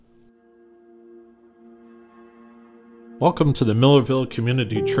Welcome to the Millerville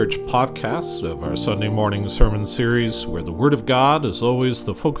Community Church podcast of our Sunday morning sermon series, where the Word of God is always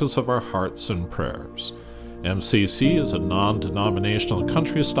the focus of our hearts and prayers. MCC is a non-denominational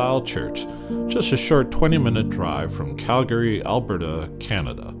country-style church, just a short 20-minute drive from Calgary, Alberta,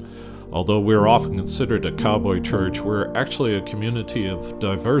 Canada. Although we're often considered a cowboy church, we're actually a community of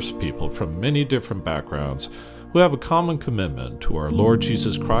diverse people from many different backgrounds who have a common commitment to our Lord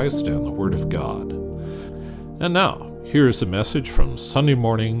Jesus Christ and the Word of God. And now, here is a message from Sunday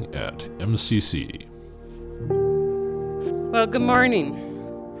morning at MCC. Well, good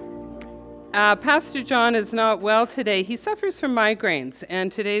morning. Pastor John is not well today. He suffers from migraines,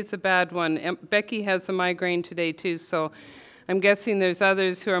 and today's a bad one. Becky has a migraine today too, so I'm guessing there's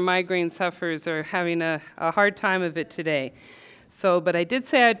others who are migraine sufferers are having a hard time of it today. But I did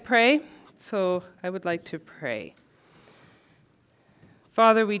say I'd pray, so I would like to pray.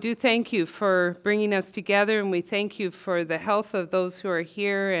 Father, we do thank you for bringing us together, and we thank you for the health of those who are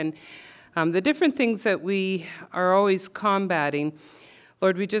here and the different things that we are always combating.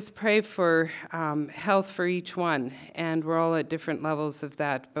 Lord, we just pray for health for each one, and we're all at different levels of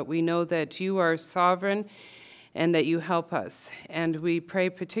that. But we know that you are sovereign and that you help us. And we pray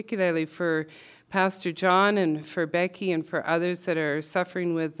particularly for Pastor John and for Becky and for others that are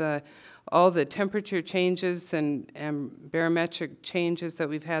suffering with all the temperature changes and barometric changes that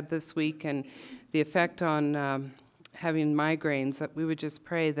we've had this week and the effect on having migraines, that we would just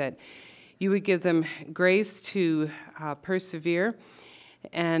pray that you would give them grace to persevere,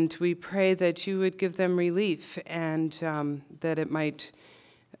 and we pray that you would give them relief and that it might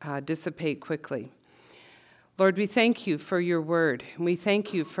dissipate quickly. Lord, we thank you for your word. We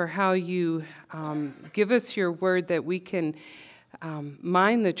thank you for how you give us your word that we can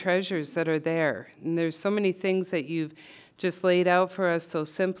mine the treasures that are there. And there's so many things that you've just laid out for us so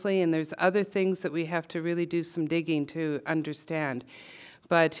simply, and there's other things that we have to really do some digging to understand.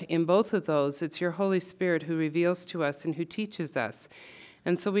 But in both of those, it's your Holy Spirit who reveals to us and who teaches us.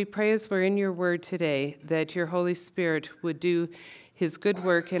 And so we pray as we're in your word today that your Holy Spirit would do his good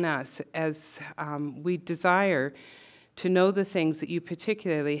work in us as we desire to know the things that you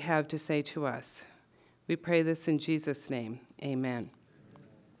particularly have to say to us. We pray this in Jesus' name. Amen.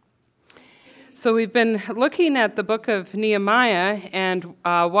 So we've been looking at the book of Nehemiah and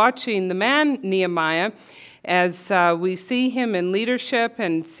watching the man Nehemiah as we see him in leadership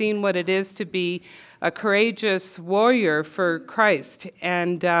and seeing what it is to be a courageous warrior for Christ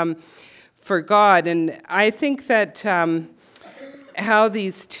and for God. And I think that how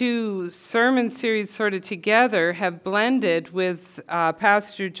these two sermon series sort of together have blended with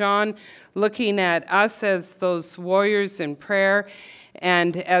Pastor John looking at us as those warriors in prayer,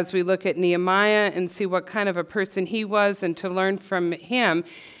 and as we look at Nehemiah and see what kind of a person he was and to learn from him.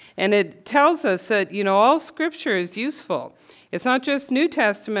 And it tells us that, all Scripture is useful. It's not just New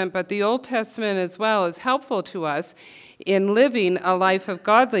Testament, but the Old Testament as well is helpful to us in living a life of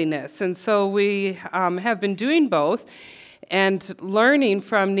godliness. And so we have been doing both and learning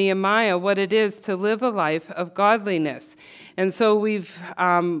from Nehemiah what it is to live a life of godliness. And so we've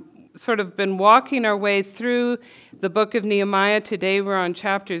sort of been walking our way through the book of Nehemiah. Today we're on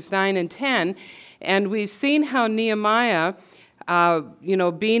chapters 9 and 10, and we've seen how Nehemiah,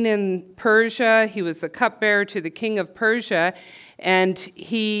 being in Persia, he was the cupbearer to the king of Persia, and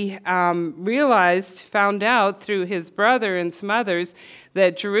he found out through his brother and some others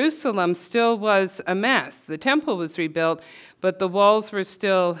that Jerusalem still was a mess. The temple was rebuilt, but the walls were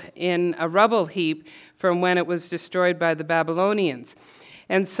still in a rubble heap from when it was destroyed by the Babylonians.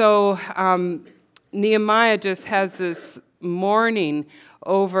 And so Nehemiah just has this mourning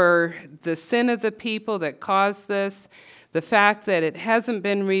over the sin of the people that caused this, the fact that it hasn't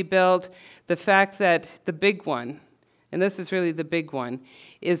been rebuilt, the fact that the big one, and this is really the big one,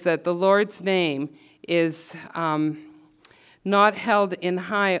 is that the Lord's name is not held in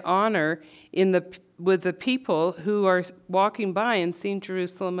high honor with the people who are walking by and seeing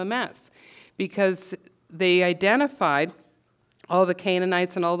Jerusalem a mess, because they identified, all the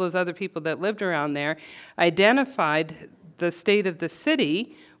Canaanites and all those other people that lived around there, identified the state of the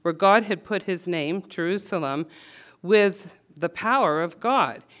city where God had put his name, Jerusalem, with the power of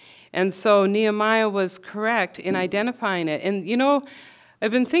God. And so Nehemiah was correct in identifying it. And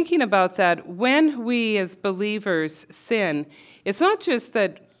I've been thinking about that. When we as believers sin, it's not just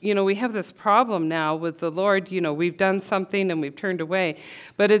that, we have this problem now with the Lord, we've done something and we've turned away,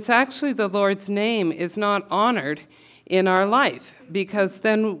 but it's actually the Lord's name is not honored in our life, because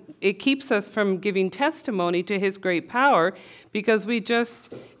then it keeps us from giving testimony to his great power, because we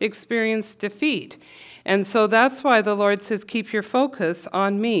just experienced defeat. And so that's why the Lord says, keep your focus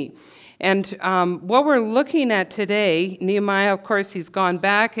on me. And what we're looking at today, Nehemiah, of course, he's gone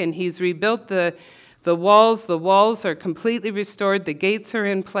back and he's rebuilt the walls. The walls are completely restored. The gates are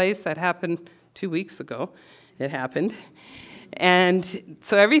in place. That happened 2 weeks ago. It happened. And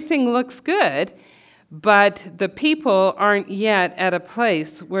so everything looks good, but the people aren't yet at a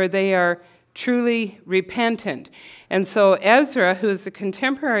place where they are truly repentant. And so Ezra, who is a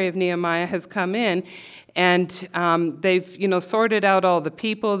contemporary of Nehemiah, has come in, and they've sorted out all the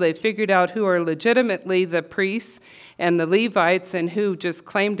people. They figured out who are legitimately the priests and the Levites and who just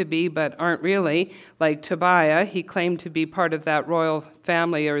claim to be but aren't really, like Tobiah. He claimed to be part of that royal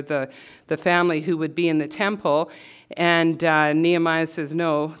family, or the family who would be in the temple. And Nehemiah says,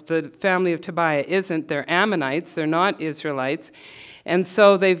 no, the family of Tobiah isn't. They're Ammonites. They're not Israelites. And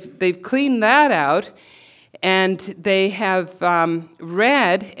so they've cleaned that out, and they have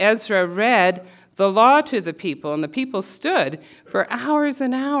Ezra read the law to the people, and the people stood for hours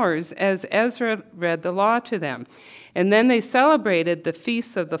and hours as Ezra read the law to them. And then they celebrated the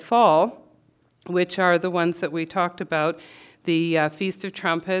feasts of the fall, which are the ones that we talked about. The Feast of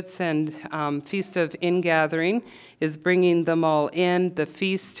Trumpets and Feast of Ingathering is bringing them all in. The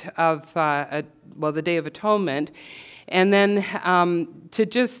Feast of, the Day of Atonement. And then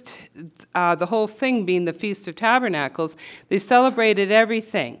the whole thing being the Feast of Tabernacles, they celebrated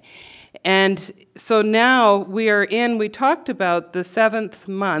everything. And so now we talked about the seventh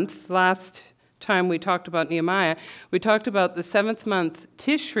month. Last time we talked about Nehemiah, we talked about the seventh month,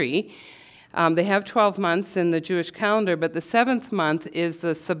 Tishri. They have 12 months in the Jewish calendar, but the seventh month is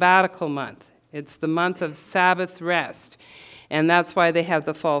the sabbatical month. It's the month of Sabbath rest. And that's why they have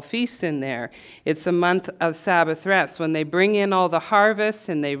the fall feast in there. It's a month of Sabbath rest, when they bring in all the harvest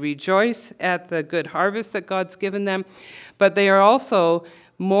and they rejoice at the good harvest that God's given them. But they are also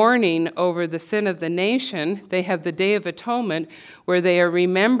mourning over the sin of the nation. They have the Day of Atonement, where they are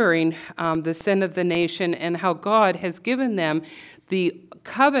remembering the sin of the nation and how God has given them the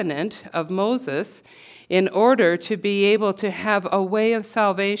covenant of Moses in order to be able to have a way of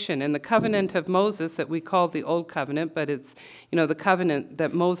salvation. And the covenant of Moses that we call the Old Covenant, but it's the covenant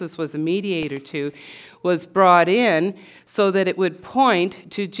that Moses was a mediator to, was brought in so that it would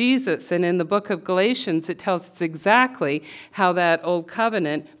point to Jesus. And in the book of Galatians, it tells us exactly how that Old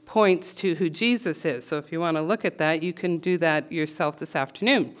Covenant points to who Jesus is. So if you want to look at that, you can do that yourself this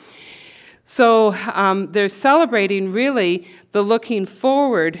afternoon. So they're celebrating really the looking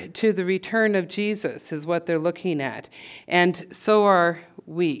forward to the return of Jesus is what they're looking at. And so are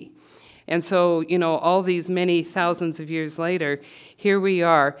we. And so, all these many thousands of years later, here we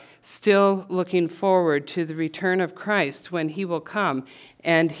are still looking forward to the return of Christ, when he will come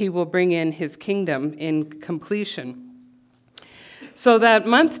and he will bring in his kingdom in completion. So that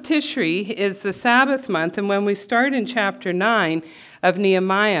month Tishri is the Sabbath month. And when we start in chapter 9 of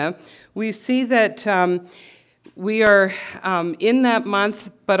Nehemiah, we see that we are in that month,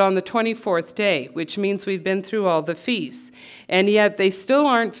 but on the 24th day, which means we've been through all the feasts. And yet they still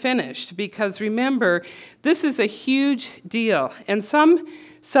aren't finished, because remember, this is a huge deal. And some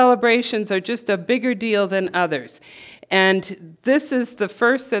celebrations are just a bigger deal than others. And this is the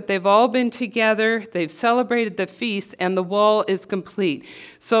first that they've all been together, they've celebrated the feast, and the wall is complete.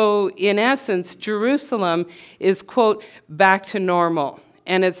 So in essence, Jerusalem is, quote, back to normal.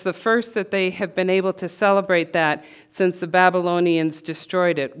 And it's the first that they have been able to celebrate that since the Babylonians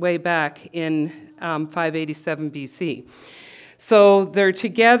destroyed it way back in 587 BC. So they're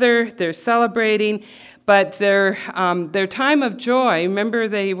together, they're celebrating, but their time of joy, remember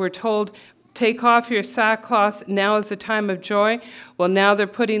they were told, take off your sackcloth, now is a time of joy. Well, now they're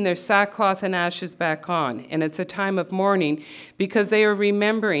putting their sackcloth and ashes back on, and it's a time of mourning because they are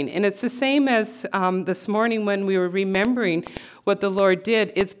remembering. And it's the same as this morning when we were remembering what the Lord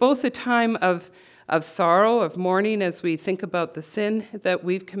did. It's both a time of sorrow, of mourning, as we think about the sin that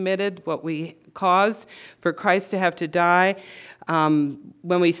we've committed, what we caused for Christ to have to die. When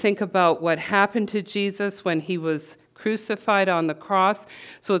we think about what happened to Jesus when he was crucified on the cross.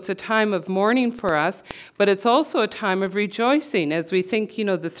 So it's a time of mourning for us, but it's also a time of rejoicing as we think,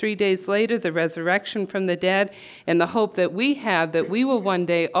 the 3 days later, the resurrection from the dead, and the hope that we have that we will one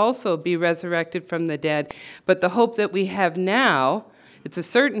day also be resurrected from the dead. But the hope that we have now, it's a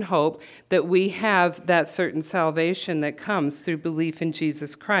certain hope that we have that certain salvation that comes through belief in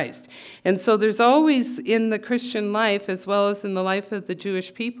Jesus Christ. And so there's always in the Christian life, as well as in the life of the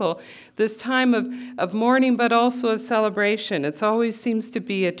Jewish people, this time of mourning, but also a celebration. It always seems to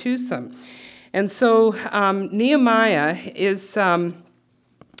be a twosome. And so Nehemiah is, the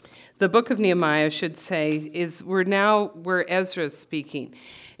book of Nehemiah, I should say, is where Ezra's speaking.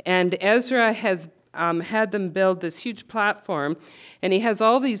 And Ezra has had them build this huge platform, and he has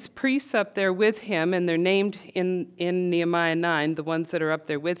all these priests up there with him, and they're named in Nehemiah 9. The ones that are up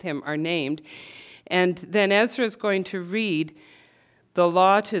there with him are named. And then Ezra is going to read the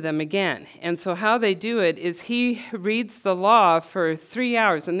law to them again. And so how they do it is he reads the law for 3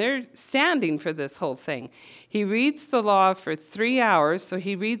 hours, and they're standing for this whole thing. He reads the law for 3 hours, so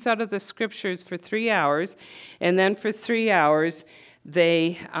he reads out of the scriptures for 3 hours, and then for 3 hours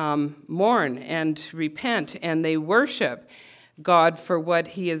they mourn and repent, and they worship God for what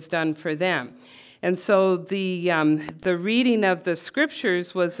he has done for them. And so the reading of the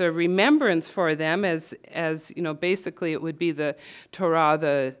scriptures was a remembrance for them, as you know, basically it would be the Torah,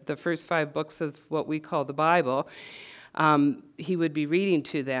 the first 5 books of what we call the Bible. He would be reading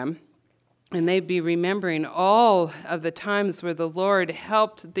to them, and they'd be remembering all of the times where the Lord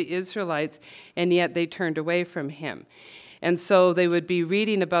helped the Israelites, and yet they turned away from him. And so they would be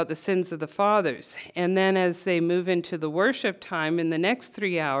reading about the sins of the fathers. And then as they move into the worship time in the next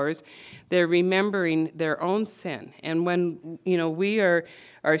 3 hours, they're remembering their own sin. And when, you know, we are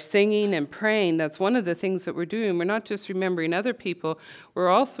singing and praying, that's one of the things that we're doing. We're not just remembering other people, we're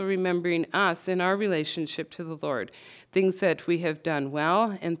also remembering us in our relationship to the Lord. Things that we have done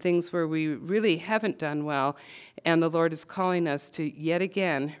well and things where we really haven't done well. And the Lord is calling us to yet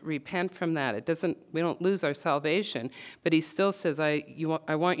again repent from that. We don't lose our salvation, but he still says, I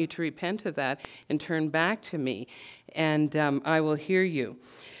want you to repent of that and turn back to me, and I will hear you.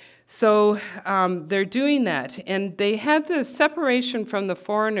 So they're doing that, and they had the separation from the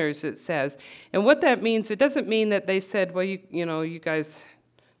foreigners, it says. And what that means, it doesn't mean that they said, well, you guys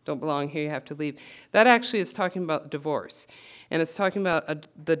don't belong here, you have to leave. That actually is talking about divorce. And it's talking about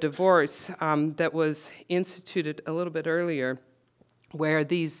the divorce that was instituted a little bit earlier, where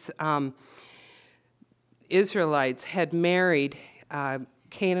these Israelites had married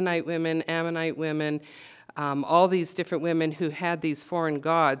Canaanite women, Ammonite women, all these different women who had these foreign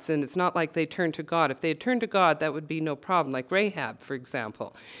gods. And it's not like they turned to God. If they had turned to God, that would be no problem, like Rahab, for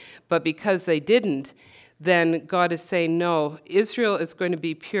example. But because they didn't, then God is saying, no, Israel is going to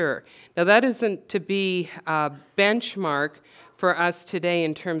be pure. Now, that isn't to be a benchmark for us today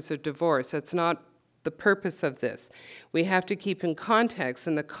in terms of divorce. That's not the purpose of this. We have to keep in context,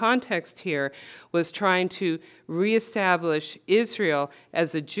 and the context here was trying to reestablish Israel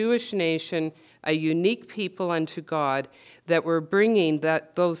as a Jewish nation, a unique people unto God, that were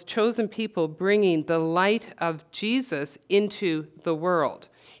those chosen people bringing the light of Jesus into the world.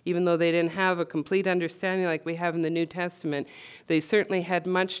 Even though they didn't have a complete understanding like we have in the New Testament, they certainly had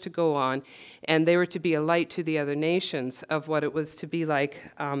much to go on, and they were to be a light to the other nations of what it was to be like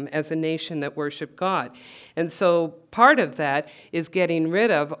as a nation that worshiped God. And so part of that is getting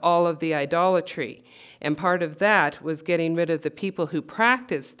rid of all of the idolatry. And part of that was getting rid of the people who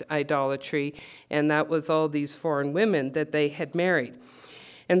practiced idolatry, and that was all these foreign women that they had married.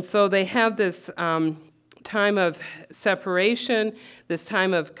 And so they have this time of separation, this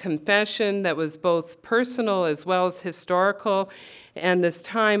time of confession that was both personal as well as historical, and this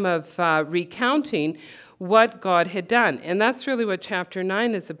time of recounting what God had done. And that's really what chapter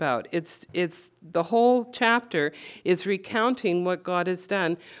 9 is about. It's the whole chapter is recounting what God has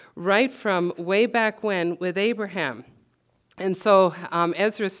done right from way back when with Abraham. And so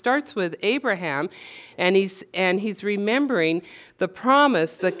Ezra starts with Abraham, and he's remembering the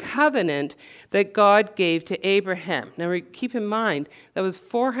promise, the covenant that God gave to Abraham. Now keep in mind, that was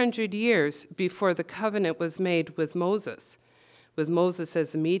 400 years before the covenant was made with Moses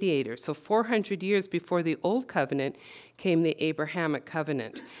as the mediator. So 400 years before the old covenant came the Abrahamic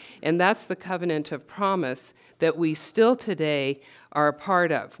covenant. And that's the covenant of promise that we still today are a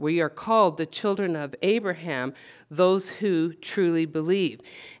part of. We are called the children of Abraham, those who truly believe.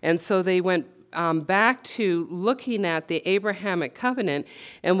 And so they went back to looking at the Abrahamic covenant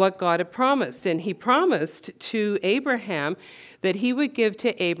and what God had promised. And he promised to Abraham that he would give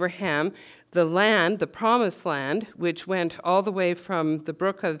to Abraham the land, the promised land, which went all the way from the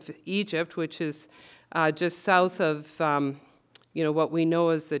brook of Egypt, which is just south of what we know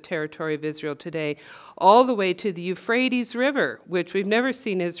as the territory of Israel today, all the way to the Euphrates River, which we've never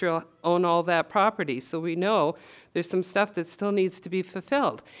seen Israel own all that property. So we know there's some stuff that still needs to be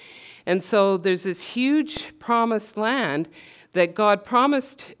fulfilled. And so there's this huge promised land that God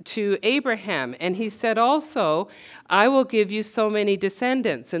promised to Abraham. And he said also, I will give you so many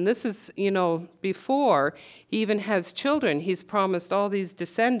descendants. And this is, before He even has children. He's promised all these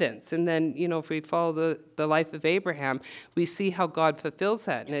descendants. And then, if we follow the life of Abraham, we see how God fulfills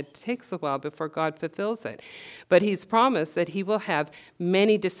that. And it takes a while before God fulfills it. But he's promised that he will have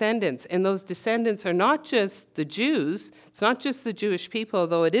many descendants. And those descendants are not just the Jews. It's not just the Jewish people,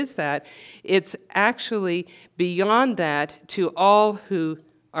 though it is that. It's actually beyond that to all who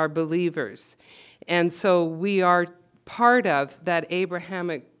are believers. And so we are part of that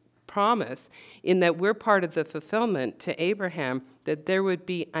Abrahamic promise in that we're part of the fulfillment to Abraham, that there would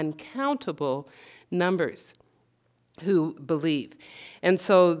be uncountable numbers who believe. And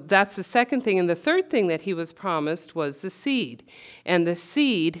so that's the second thing. And the third thing that he was promised was the seed. And the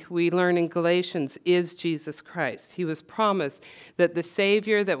seed, we learn in Galatians, is Jesus Christ. He was promised that the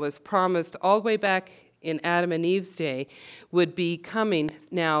Savior that was promised all the way back in Adam and Eve's day would be coming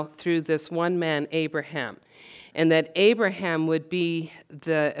now through this one man, Abraham. And that Abraham would be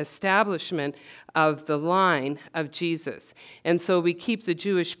the establishment of the line of Jesus. And so we keep the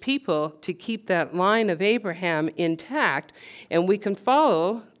Jewish people to keep that line of Abraham intact, and we can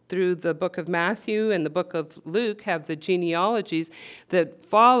follow through the book of Matthew and the book of Luke, have the genealogies that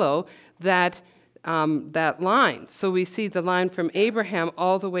follow that line. So we see the line from Abraham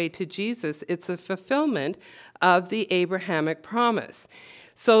all the way to Jesus. It's a fulfillment of the Abrahamic promise.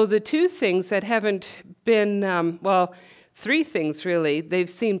 So the two things that haven't been, three things really. They've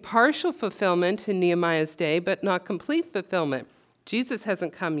seen partial fulfillment in Nehemiah's day, but not complete fulfillment. Jesus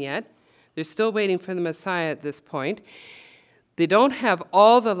hasn't come yet. They're still waiting for the Messiah at this point. They don't have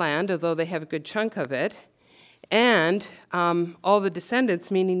all the land, although they have a good chunk of it. And all the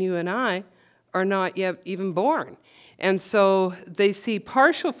descendants, meaning you and I, are not yet even born. And so they see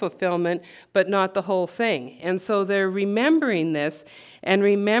partial fulfillment, but not the whole thing. And so they're remembering this and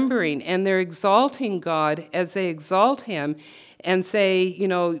they're exalting God as they exalt him and say,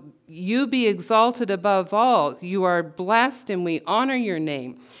 you be exalted above all. You are blessed and we honor your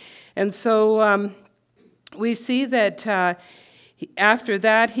name. And so we see that after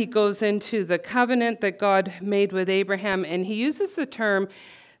that, he goes into the covenant that God made with Abraham, and he uses the term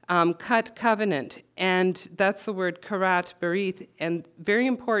cut covenant, and that's the word karat berith, and very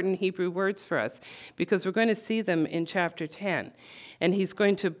important Hebrew words for us because we're going to see them in chapter 10. And he's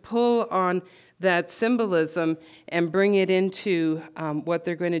going to pull on that symbolism and bring it into what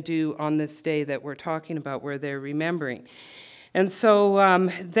they're going to do on this day that we're talking about, where they're remembering. And so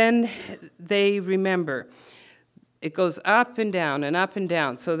then they remember. It goes up and down and up and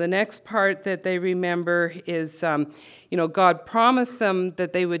down. So the next part that they remember is, God promised them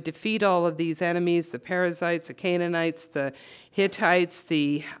that they would defeat all of these enemies, the Perizzites, the Canaanites, the Hittites,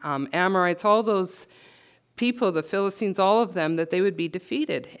 the Amorites, all those people, the Philistines, all of them, that they would be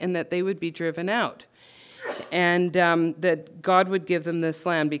defeated and that they would be driven out. And that God would give them this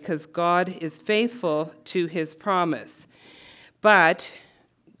land because God is faithful to his promise. But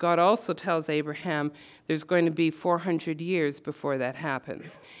God also tells Abraham there's going to be 400 years before that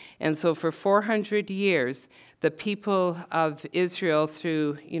happens. And so for 400 years, the people of Israel,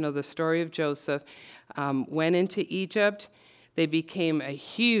 through the story of Joseph, went into Egypt. They became a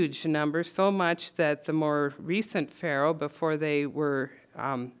huge number, so much that the more recent Pharaoh, before they were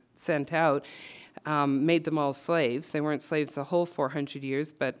sent out, made them all slaves. They weren't slaves the whole 400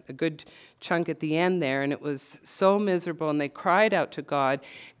 years, but a good chunk at the end there. And it was so miserable, and they cried out to God.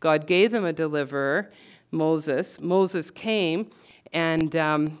 God gave them a deliverer, Moses. Moses came, and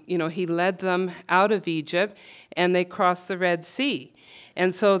he led them out of Egypt, and they crossed the Red Sea.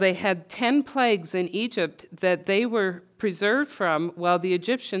 And so they had 10 plagues in Egypt that they were preserved from while the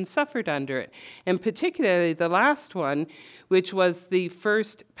Egyptians suffered under it. And particularly the last one, which was the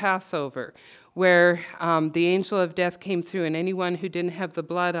first Passover, where the angel of death came through, and anyone who didn't have the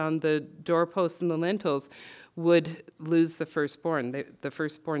blood on the doorposts and the lintels would lose the firstborn. The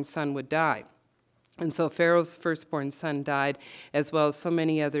firstborn son would die. And so Pharaoh's firstborn son died, as well as so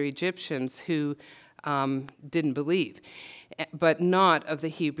many other Egyptians who didn't believe, but not of the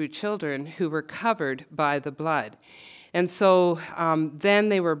Hebrew children who were covered by the blood. And so then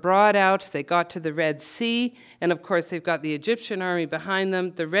they were brought out. They got to the Red Sea, and of course they've got the Egyptian army behind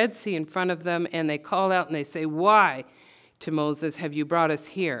them, the Red Sea in front of them, and they call out and they say, "Why, to Moses, have you brought us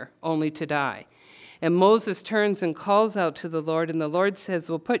here only to die?" And Moses turns and calls out to the Lord, and the Lord says,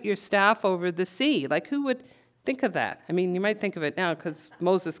 "Well, put your staff over the sea." Like, who would think of that? I mean, you might think of it now because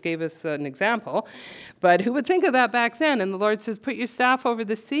Moses gave us an example, but who would think of that back then? And the Lord says, "Put your staff over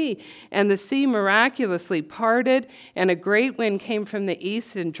the sea." And the sea miraculously parted, and a great wind came from the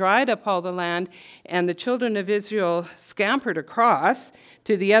east and dried up all the land, and the children of Israel scampered across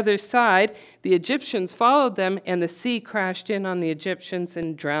to the other side. The Egyptians followed them, and the sea crashed in on the Egyptians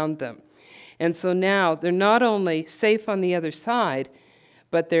and drowned them. And so now they're not only safe on the other side,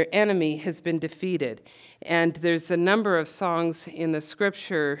 but their enemy has been defeated. And there's a number of songs in the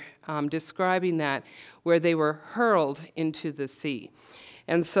scripture describing that, where they were hurled into the sea.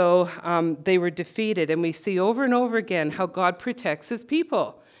 And so they were defeated. And we see over and over again how God protects his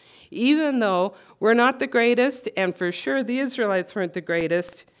people. Even though we're not the greatest, and for sure the Israelites weren't the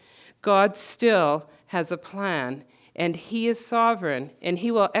greatest, God still has a plan. And he is sovereign, and he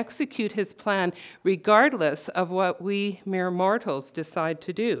will execute his plan regardless of what we mere mortals decide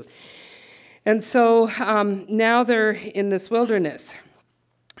to do. And so now they're in this wilderness,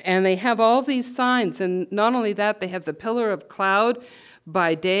 and they have all these signs. And not only that, they have the pillar of cloud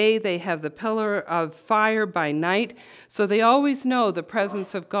by day, they have the pillar of fire by night. So they always know the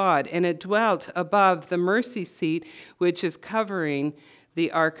presence of God, and it dwelt above the mercy seat, which is covering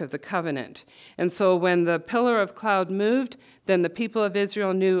the Ark of the Covenant. And so when the pillar of cloud moved, then the people of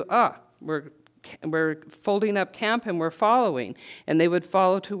Israel knew, we're folding up camp and we're following. And they would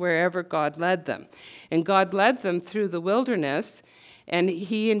follow to wherever God led them. And God led them through the wilderness, and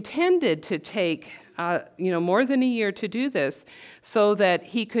he intended to take more than a year to do this, so that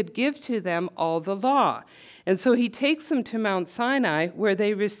he could give to them all the law. And so he takes them to Mount Sinai, where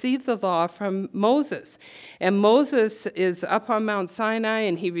they receive the law from Moses. And Moses is up on Mount Sinai,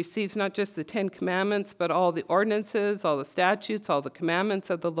 and he receives not just the 10 Commandments, but all the ordinances, all the statutes, all the commandments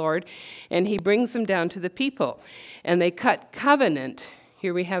of the Lord. And he brings them down to the people. And they cut covenant.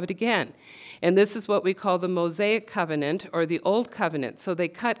 Here we have it again. And this is what we call the Mosaic covenant, or the Old Covenant. So they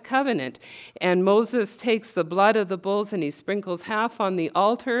cut covenant, and Moses takes the blood of the bulls and he sprinkles half on the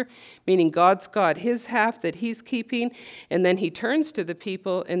altar, meaning God's got his half that he's keeping, and then he turns to the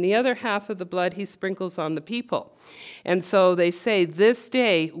people, and the other half of the blood he sprinkles on the people. And so they say, this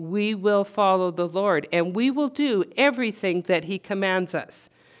day we will follow the Lord, and we will do everything that he commands us,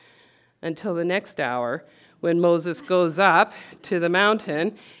 until the next hour, when Moses goes up to the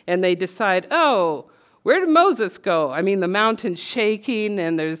mountain, and they decide, where did Moses go? I mean, the mountain's shaking,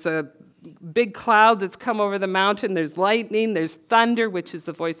 and there's a big cloud that's come over the mountain. There's lightning, there's thunder, which is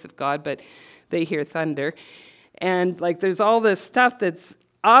the voice of God, but they hear thunder. And there's all this stuff that's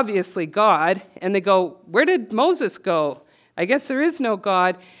obviously God, and they go, where did Moses go? I guess there is no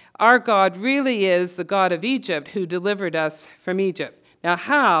God. Our God really is the God of Egypt, who delivered us from Egypt. Now,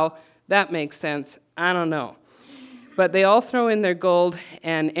 how that makes sense, I don't know. But they all throw in their gold,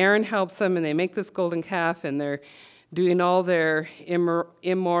 and Aaron helps them, and they make this golden calf, and they're doing all their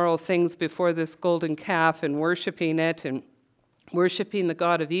immoral things before this golden calf and worshiping it and worshiping the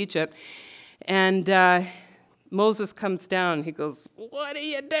God of Egypt. And Moses comes down. He goes, what are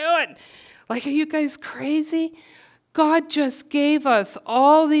you doing? Are you guys crazy? God just gave us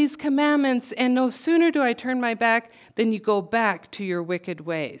all these commandments, and no sooner do I turn my back than you go back to your wicked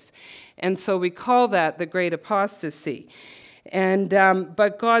ways. And so we call that the great apostasy. And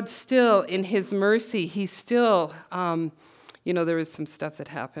but God still, in his mercy, he still, there was some stuff that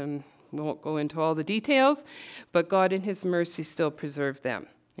happened. We won't go into all the details, but God in his mercy still preserved them,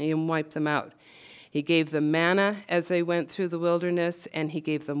 and he wiped them out. He gave them manna as they went through the wilderness, and he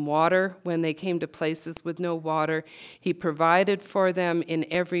gave them water when they came to places with no water. He provided for them in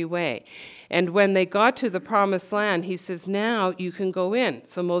every way. And when they got to the promised land, he says, now you can go in.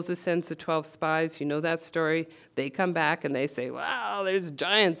 So Moses sends the 12 spies. You know that story. They come back and they say, wow, there's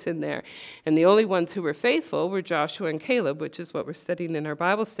giants in there. And the only ones who were faithful were Joshua and Caleb, which is what we're studying in our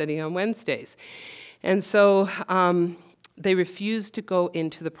Bible study on Wednesdays. And so they refused to go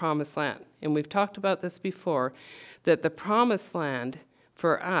into the promised land. And we've talked about this before, that the promised land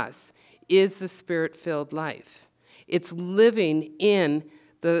for us is the Spirit-filled life. It's living in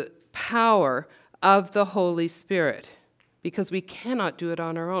the power of the Holy Spirit, because we cannot do it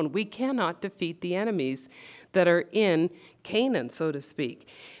on our own. We cannot defeat the enemies that are in Canaan, so to speak.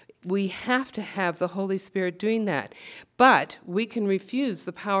 We have to have the Holy Spirit doing that. But we can refuse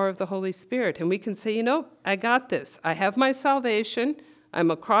the power of the Holy Spirit, and we can say, I got this. I have my salvation. I'm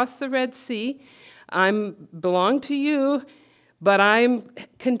across the Red Sea. I belong to you, but I'm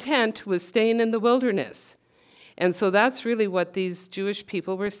content with staying in the wilderness. And so that's really what these Jewish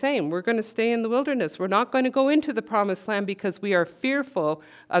people were saying. We're going to stay in the wilderness. We're not going to go into the promised land because we are fearful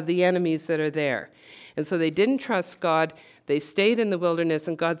of the enemies that are there. And so they didn't trust God. They stayed in the wilderness,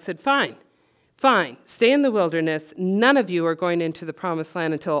 and God said, fine, stay in the wilderness. None of you are going into the promised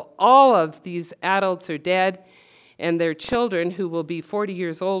land until all of these adults are dead, and their children, who will be 40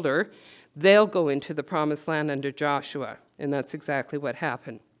 years older, they'll go into the promised land under Joshua. And that's exactly what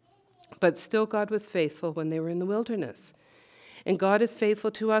happened. But still, God was faithful when they were in the wilderness. And God is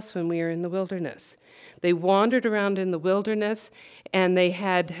faithful to us when we are in the wilderness. They wandered around in the wilderness, and they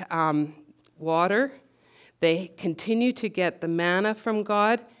had water. They continue to get the manna from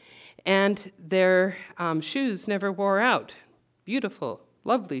God, and their shoes never wore out. Beautiful,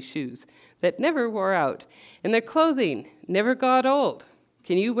 lovely shoes that never wore out. And their clothing never got old.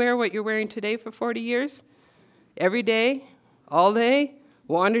 Can you wear what you're wearing today for 40 years? Every day? All day?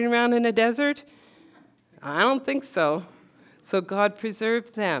 Wandering around in a desert? I don't think so. So God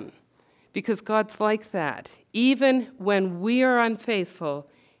preserved them because God's like that. Even when we are unfaithful,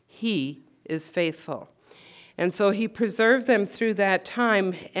 He is faithful. And so He preserved them through that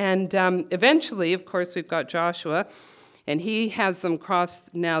time. And eventually, of course, we've got Joshua, and he has them cross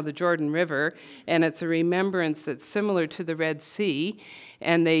now the Jordan River, and it's a remembrance that's similar to the Red Sea.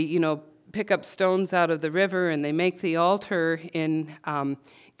 And they, pick up stones out of the river, and they make the altar in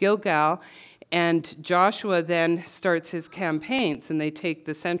Gilgal. And Joshua then starts his campaigns, and they take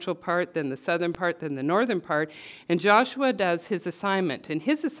the central part, then the southern part, then the northern part. And Joshua does his assignment, and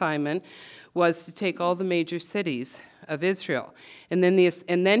his assignment was to take all the major cities of Israel. And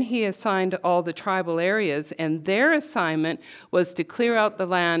then he assigned all the tribal areas, and their assignment was to clear out the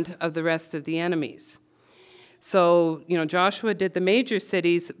land of the rest of the enemies. So, Joshua did the major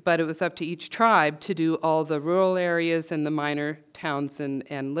cities, but it was up to each tribe to do all the rural areas and the minor towns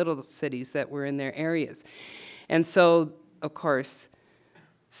and little cities that were in their areas. And so, of course,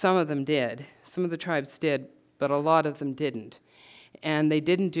 some of them did. Some of the tribes did, but a lot of them didn't. And they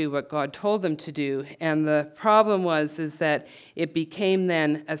didn't do what God told them to do. And the problem is that it became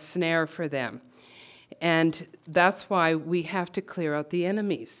then a snare for them. And that's why we have to clear out the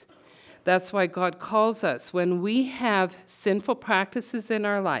enemies. That's why God calls us. When we have sinful practices in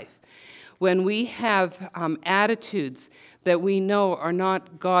our life, when we have attitudes that we know are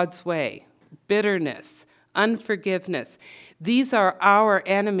not God's way, bitterness, unforgiveness, these are our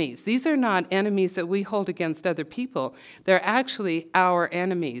enemies. These are not enemies that we hold against other people. They're actually our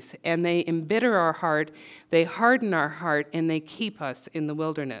enemies, and they embitter our heart, they harden our heart, and they keep us in the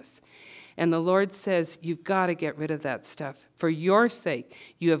wilderness. And the Lord says, you've got to get rid of that stuff. For your sake,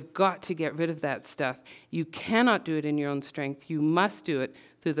 you have got to get rid of that stuff. You cannot do it in your own strength. You must do it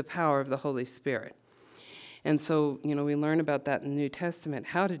through the power of the Holy Spirit. And so, we learn about that in the New Testament,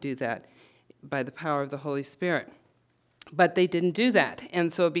 how to do that by the power of the Holy Spirit. But they didn't do that.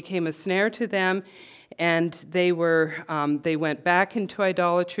 And so it became a snare to them, and they went back into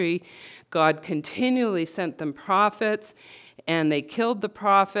idolatry. God continually sent them prophets, and they killed the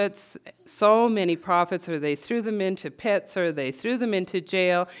prophets, so many prophets, or they threw them into pits, or they threw them into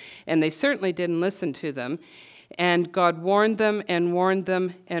jail, and they certainly didn't listen to them. And God warned them and warned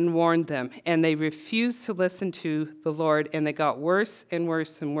them and warned them, and they refused to listen to the Lord, and they got worse and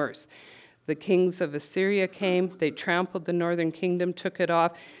worse and worse. The kings of Assyria came, they trampled the northern kingdom, took it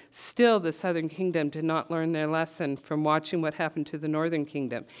off. Still, the southern kingdom did not learn their lesson from watching what happened to the northern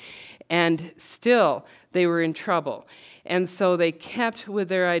kingdom. And still, they were in trouble. And so they kept with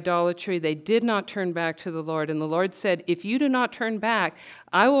their idolatry. They did not turn back to the Lord. And the Lord said, if you do not turn back,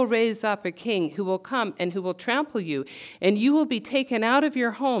 I will raise up a king who will come and who will trample you. And you will be taken out of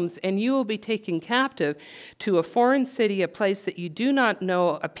your homes, and you will be taken captive to a foreign city, a place that you do not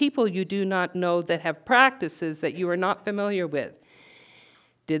know, a people you do not know, that have practices that you are not familiar with.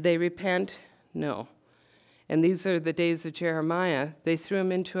 Did they repent? No. And these are the days of Jeremiah. They threw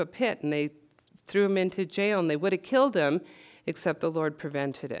him into a pit, and they threw him into jail, and they would have killed him, except the Lord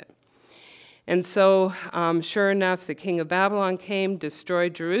prevented it. And so, sure enough, the king of Babylon came,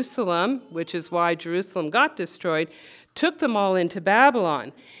 destroyed Jerusalem, which is why Jerusalem got destroyed, took them all into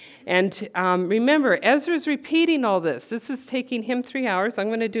Babylon. And remember, Ezra's repeating all this. This is taking him 3 hours. I'm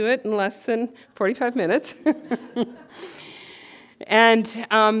going to do it in less than 45 minutes. And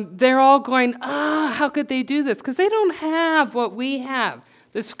they're all going, how could they do this? Because they don't have what we have.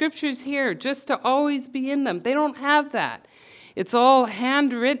 The scriptures here, just to always be in them. They don't have that. It's all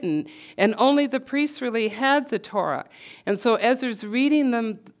handwritten, and only the priests really had the Torah. And so Ezra's reading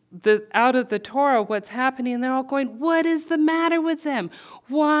them out of the Torah, what's happening, and they're all going, what is the matter with them?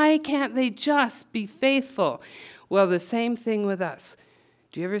 Why can't they just be faithful? Well, the same thing with us.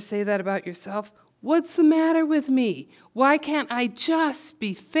 Do you ever say that about yourself? What's the matter with me? Why can't I just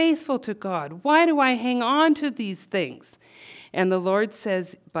be faithful to God? Why do I hang on to these things? And the Lord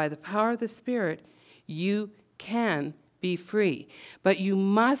says, by the power of the Spirit, you can be free. But you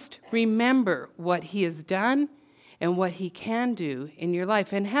must remember what He has done and what He can do in your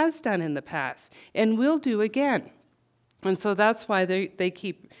life, and has done in the past, and will do again. And so that's why they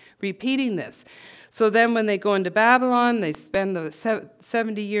keep repeating this. So then when they go into Babylon, they spend the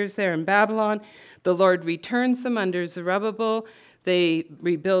 70 years there in Babylon. The Lord returns them under Zerubbabel. They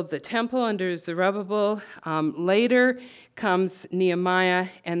rebuild the temple under Zerubbabel. Later comes Nehemiah,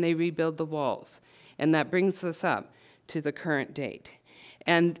 and they rebuild the walls. And that brings us up to the current date.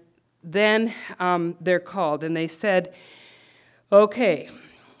 And then they're called, and they said, okay,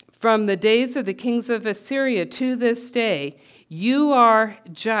 from the days of the kings of Assyria to this day, you are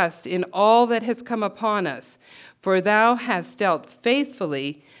just in all that has come upon us, for thou hast dealt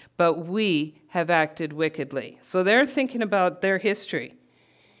faithfully, but we have acted wickedly. So they're thinking about their history.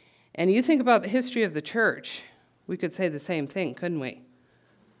 And you think about the history of the church, we could say the same thing, couldn't we?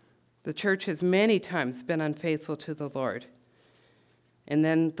 The church has many times been unfaithful to the Lord. And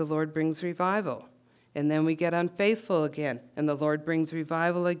then the Lord brings revival. And then we get unfaithful again, and the Lord brings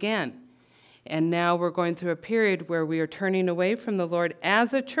revival again. And now we're going through a period where we are turning away from the Lord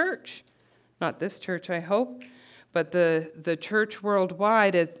as a church. Not this church, I hope, but the church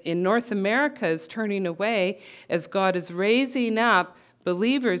worldwide in North America is turning away as God is raising up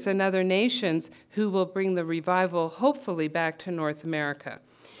believers in other nations who will bring the revival, hopefully, back to North America.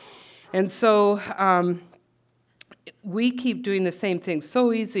 And so we keep doing the same thing.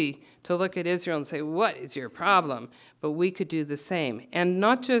 So easy to look at Israel and say, what is your problem? But we could do the same. And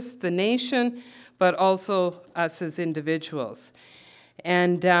not just the nation, but also us as individuals.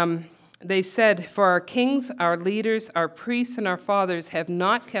 And they said, for our kings, our leaders, our priests, and our fathers have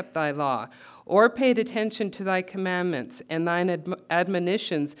not kept thy law, or paid attention to thy commandments and thine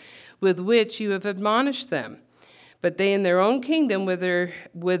admonitions with which you have admonished them. But they in their own kingdom,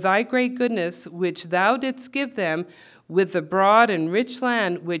 with thy great goodness, which thou didst give them, with the broad and rich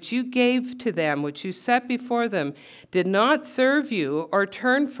land which you gave to them, which you set before them, did not serve you or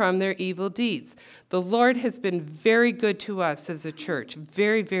turn from their evil deeds. The Lord has been very good to us as a church,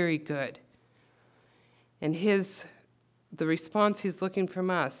 very, very good. And the response he's looking from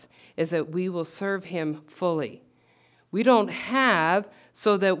us is that we will serve him fully. We don't have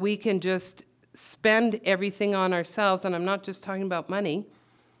so that we can just spend everything on ourselves, and I'm not just talking about money.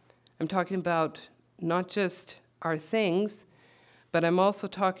 I'm talking about not just our things, but I'm also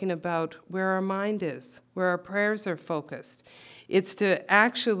talking about where our mind is, where our prayers are focused. It's to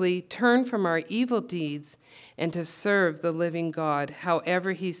actually turn from our evil deeds and to serve the living God,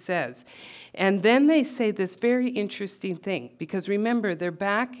 however he says. And then they say this very interesting thing, because remember, they're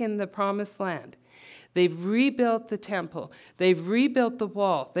back in the promised land. They've rebuilt the temple. They've rebuilt the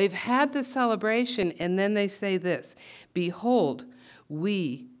wall. They've had the celebration, and then they say this, behold,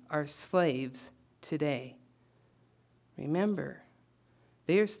 we are slaves today. Remember,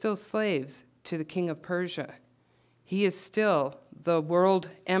 they are still slaves to the king of Persia. He is still the world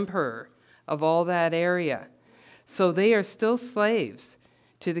emperor of all that area. So they are still slaves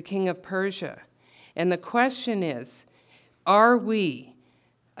to the king of Persia. And the question is, are we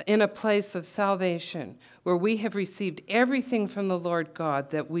in a place of salvation where we have received everything from the Lord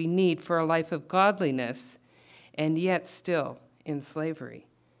God that we need for a life of godliness and yet still in slavery?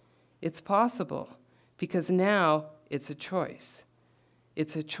 It's possible, because now it's a choice.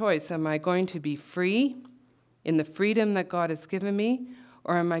 It's a choice. Am I going to be free in the freedom that God has given me,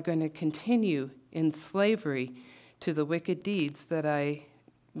 or am I going to continue in slavery to the wicked deeds that I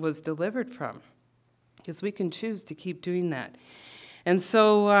was delivered from? Because we can choose to keep doing that. And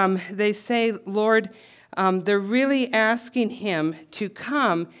so they say, Lord, they're really asking him to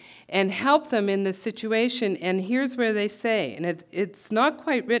come and help them in this situation. And here's where they say, and it's not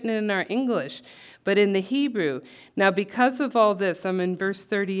quite written in our English, but in the Hebrew. Now, because of all this, I'm in verse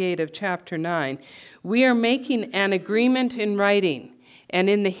 38 of chapter 9, we are making an agreement in writing. And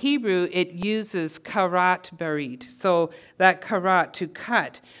in the Hebrew, it uses karat barit. So that karat, to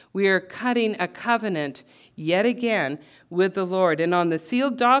cut. We are cutting a covenant yet again with the Lord. And on the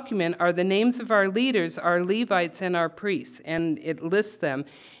sealed document are the names of our leaders, our Levites, and our priests. And it lists them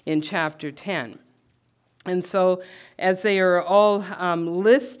in chapter 10. And so as they are all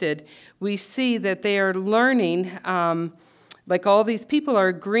listed, we see that they are learning, like all these people are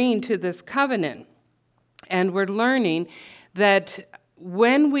agreeing to this covenant. And we're learning that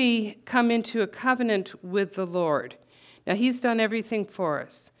when we come into a covenant with the Lord, now he's done everything for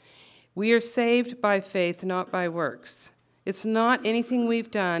us. We are saved by faith, not by works. It's not anything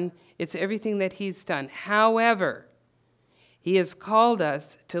we've done, it's everything that he's done. However, he has called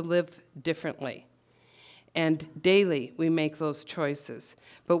us to live differently. And daily we make those choices.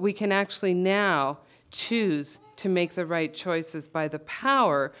 But we can actually now choose to make the right choices by the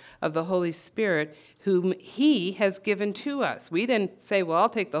power of the Holy Spirit, whom he has given to us. We didn't say, well, I'll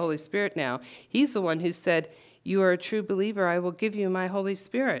take the Holy Spirit now. He's the one who said, you are a true believer, I will give you my Holy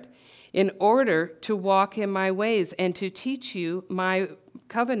Spirit, in order to walk in my ways and to teach you my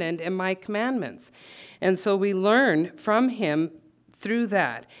covenant and my commandments. And so we learn from him through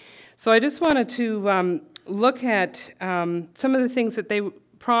that. So I just wanted to look at some of the things that they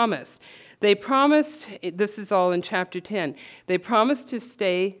promised. They promised, this is all in chapter 10, they promised to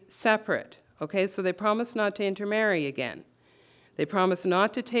stay separate. Okay, so they promised not to intermarry again. They promised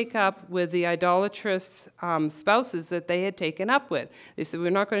not to take up with the idolatrous spouses that they had taken up with. They said, we're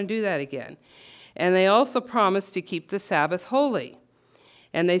not going to do that again. And they also promised to keep the Sabbath holy.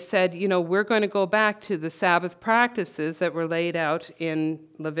 And they said, we're going to go back to the Sabbath practices that were laid out in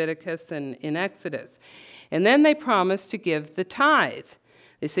Leviticus and in Exodus. And then they promised to give the tithe.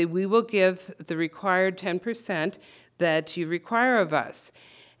 They say, we will give the required 10% that you require of us.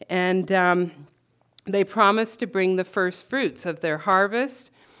 And they promised to bring the first fruits of their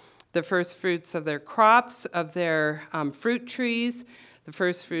harvest, the first fruits of their crops, of their fruit trees, the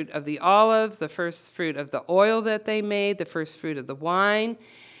first fruit of the olive, the first fruit of the oil that they made, the first fruit of the wine,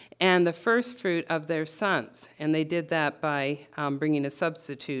 and the first fruit of their sons. And they did that by bringing a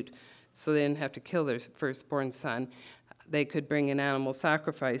substitute, so they didn't have to kill their firstborn son. They could bring an animal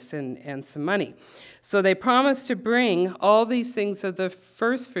sacrifice and some money. So they promised to bring all these things of the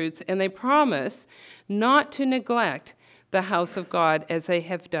first fruits, and they promised not to neglect the house of God as they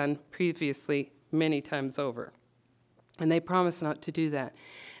have done previously many times over. And they promised not to do that.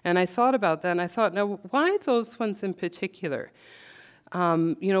 And I thought about that, and I thought, now, why those ones in particular?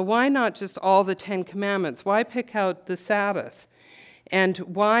 Why not just all the 10 Commandments? Why pick out the Sabbath? And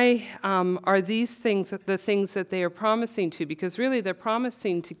why are these things the things that they are promising to? Because really they're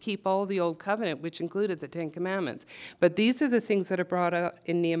promising to keep all the Old Covenant, which included the 10 Commandments. But these are the things that are brought out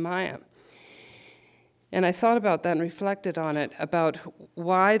in Nehemiah. And I thought about that and reflected on it, about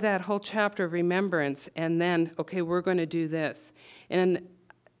why that whole chapter of remembrance, and then, okay, we're going to do this. And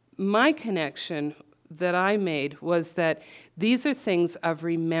my connection that I made was that these are things of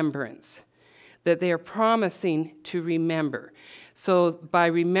remembrance, that they are promising to remember. So by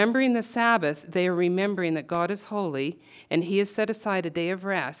remembering the Sabbath, they are remembering that God is holy, and He has set aside a day of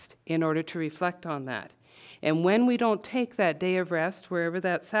rest in order to reflect on that. And when we don't take that day of rest, wherever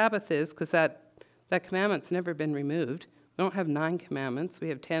that Sabbath is, because that commandment's never been removed. We don't have 9 commandments. We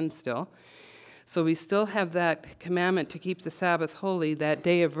have 10 still. So we still have that commandment to keep the Sabbath holy. That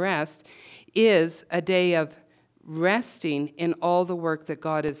day of rest is a day of resting in all the work that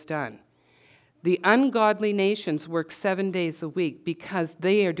God has done. The ungodly nations work 7 days a week because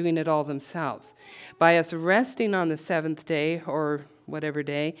they are doing it all themselves. By us resting on the 7th day or whatever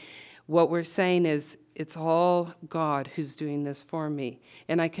day, what we're saying is, it's all God who's doing this for me.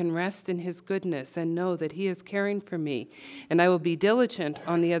 And I can rest in His goodness and know that He is caring for me. And I will be diligent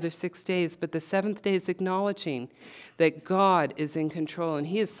on the other 6 days, but the 7th day is acknowledging that God is in control and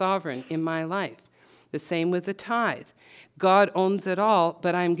He is sovereign in my life. The same with the tithe. God owns it all,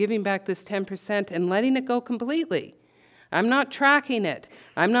 but I'm giving back this 10% and letting it go completely. I'm not tracking it.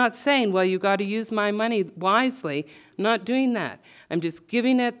 I'm not saying, well, you got to use my money wisely. I'm not doing that. I'm just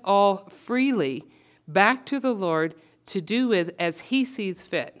giving it all freely back to the Lord to do with as He sees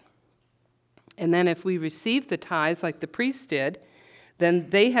fit. And then if we receive the tithes like the priests did, then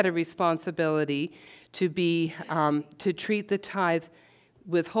they had a responsibility to treat the tithe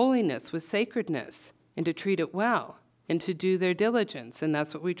with holiness, with sacredness, and to treat it well, and to do their diligence. And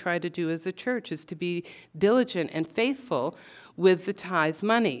that's what we try to do as a church, is to be diligent and faithful with the tithe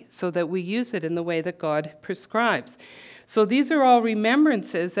money so that we use it in the way that God prescribes. So these are all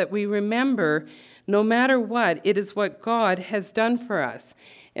remembrances that we remember no matter what. It is what God has done for us.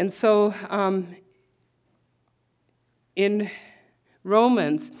 And so in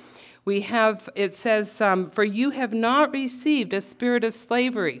Romans, it says, for you have not received a spirit of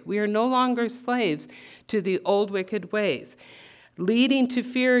slavery. We are no longer slaves to the old wicked ways, leading to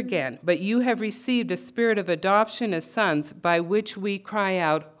fear again. But you have received a spirit of adoption as sons, by which we cry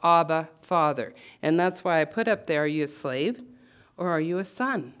out, Abba, Father. And that's why I put up there, are you a slave or are you a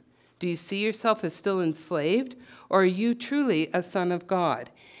son? Do you see yourself as still enslaved, or are you truly a son of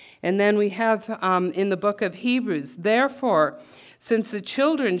God? And then we have in the book of Hebrews, therefore, since the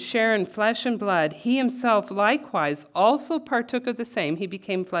children share in flesh and blood, He Himself likewise also partook of the same. He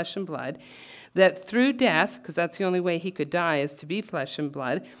became flesh and blood, that through death, because that's the only way He could die, is to be flesh and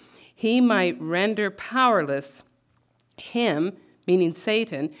blood, He might render powerless him, meaning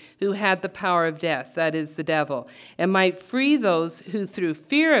Satan, who had the power of death, that is the devil, and might free those who through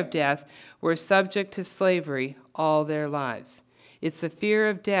fear of death were subject to slavery all their lives. It's the fear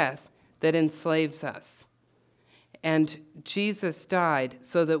of death that enslaves us. And Jesus died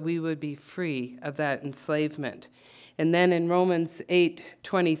so that we would be free of that enslavement. And then in Romans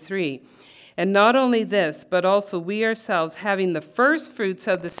 8:23, And not only this, but also we ourselves, having the first fruits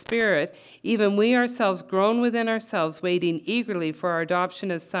of the Spirit, even we ourselves groan within ourselves, waiting eagerly for our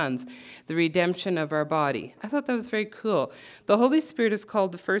adoption as sons, the redemption of our body. I thought that was very cool. The Holy Spirit is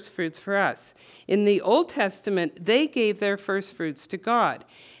called the first fruits for us. In the Old Testament, they gave their first fruits to God.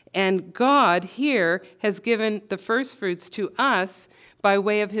 And God here has given the first fruits to us by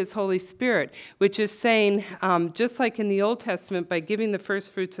way of his Holy Spirit, which is saying, just like in the Old Testament, by giving the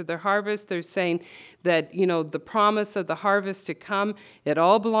first fruits of their harvest, they're saying that, the promise of the harvest to come, it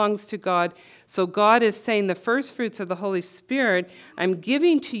all belongs to God. So God is saying the first fruits of the Holy Spirit, I'm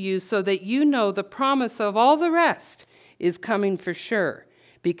giving to you so that you know the promise of all the rest is coming for sure,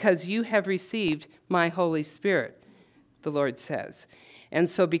 because you have received my Holy Spirit, the Lord says. And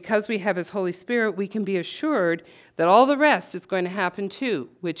so because we have his Holy Spirit, we can be assured that all the rest is going to happen too,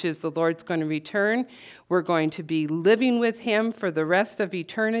 which is the Lord's going to return. We're going to be living with him for the rest of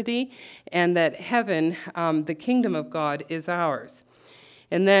eternity, and that heaven, the kingdom of God, is ours.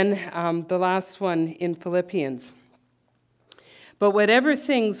 And then the last one in Philippians. But whatever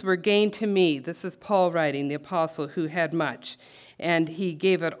things were gained to me, this is Paul writing, the apostle who had much, and he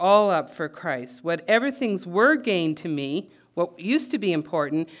gave it all up for Christ. Whatever things were gained to me, what used to be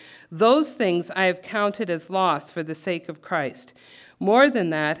important, those things I have counted as loss for the sake of Christ. More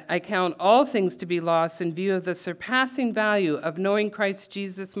than that, I count all things to be lost in view of the surpassing value of knowing Christ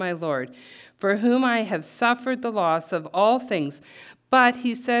Jesus my Lord, for whom I have suffered the loss of all things. But,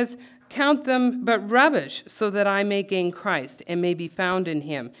 he says, count them but rubbish, so that I may gain Christ and may be found in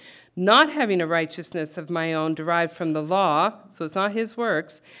him, not having a righteousness of my own derived from the law, so it's not his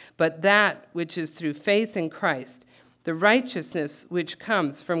works, but that which is through faith in Christ, the righteousness which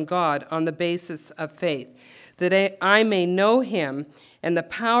comes from God on the basis of faith, that I may know him and the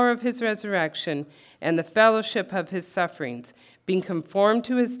power of his resurrection and the fellowship of his sufferings, being conformed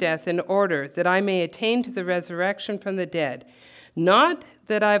to his death, in order that I may attain to the resurrection from the dead. Not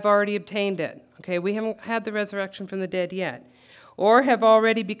that I've already obtained it. Okay, we haven't had the resurrection from the dead yet. Or have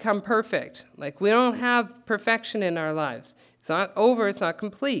already become perfect. Like, we don't have perfection in our lives. It's not over, it's not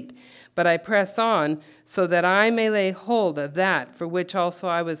complete. But I press on so that I may lay hold of that for which also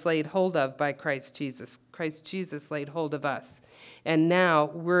I was laid hold of by Christ Jesus. Christ Jesus laid hold of us. And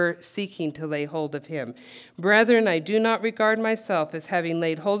now we're seeking to lay hold of him. Brethren, I do not regard myself as having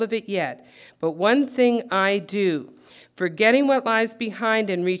laid hold of it yet, but one thing I do, forgetting what lies behind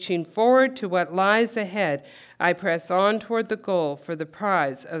and reaching forward to what lies ahead, I press on toward the goal for the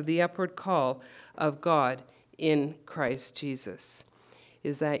prize of the upward call of God in Christ Jesus.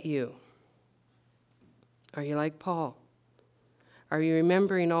 Is that you? Are you like Paul? Are you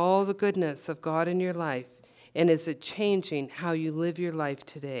remembering all the goodness of God in your life? And is it changing how you live your life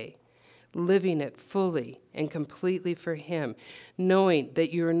today? Living it fully and completely for him, knowing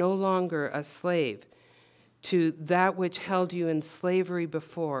that you are no longer a slave to that which held you in slavery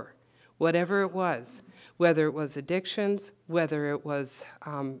before, whatever it was, whether it was addictions, whether it was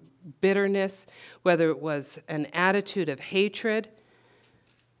bitterness, whether it was an attitude of hatred,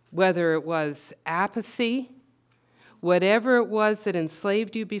 whether it was apathy, whatever it was that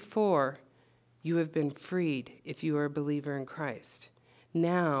enslaved you before, you have been freed if you are a believer in Christ.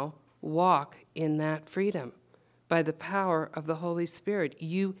 Now walk in that freedom by the power of the Holy Spirit.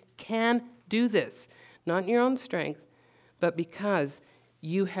 You can do this, not in your own strength, but because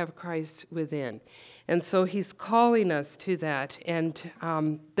you have Christ within. And so he's calling us to that, and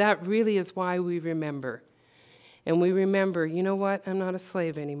that really is why we remember. And we remember, you know what? I'm not a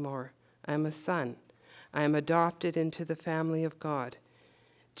slave anymore. I'm a son. I am adopted into the family of God.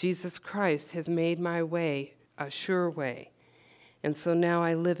 Jesus Christ has made my way a sure way. And so now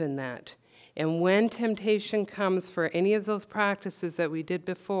I live in that. And when temptation comes for any of those practices that we did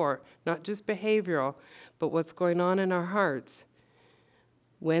before, not just behavioral, but what's going on in our hearts,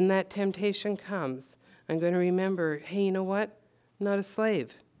 when that temptation comes, I'm going to remember, hey, you know what? I'm not a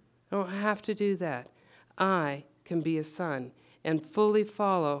slave. I don't have to do that. I can be a son and fully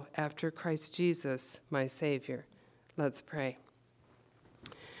follow after Christ Jesus, my Savior. Let's pray.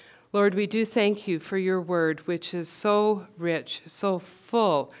 Lord, we do thank you for your word, which is so rich, so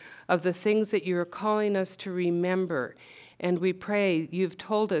full of the things that you are calling us to remember. And we pray, you've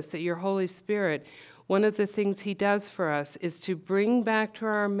told us that your Holy Spirit, one of the things he does for us is to bring back to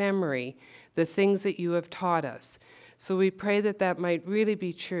our memory the things that you have taught us. So we pray that that might really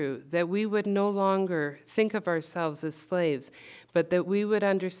be true, that we would no longer think of ourselves as slaves, but that we would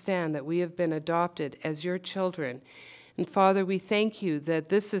understand that we have been adopted as your children. And Father, we thank you that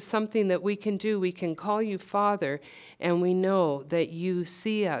this is something that we can do. We can call you Father, and we know that you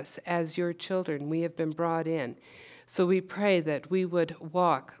see us as your children. We have been brought in. So we pray that we would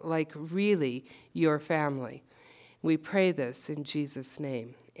walk like really your family. We pray this in Jesus'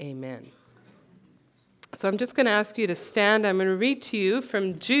 name. Amen. So I'm just going to ask you to stand. I'm going to read to you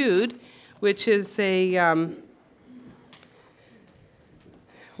from Jude, which is well,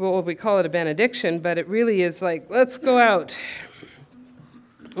 we call it a benediction, but it really is like, let's go out.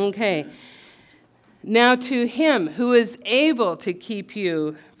 Okay. Now to him who is able to keep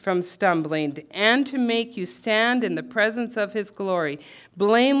you from stumbling and to make you stand in the presence of his glory,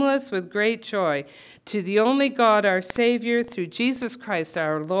 blameless with great joy, to the only God our Savior, through Jesus Christ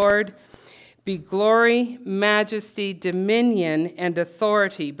our Lord, be glory, majesty, dominion, and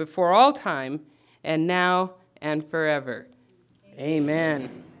authority before all time, and now and forever.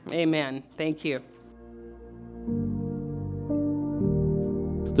 Amen. Amen. Thank you.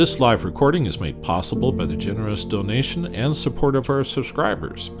 This live recording is made possible by the generous donation and support of our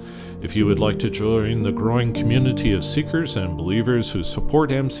subscribers. If you would like to join the growing community of seekers and believers who support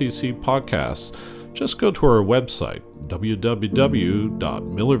MCC podcasts, just go to our website,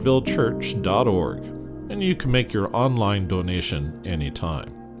 www.millervillechurch.org, and you can make your online donation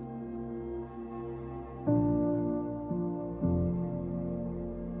anytime.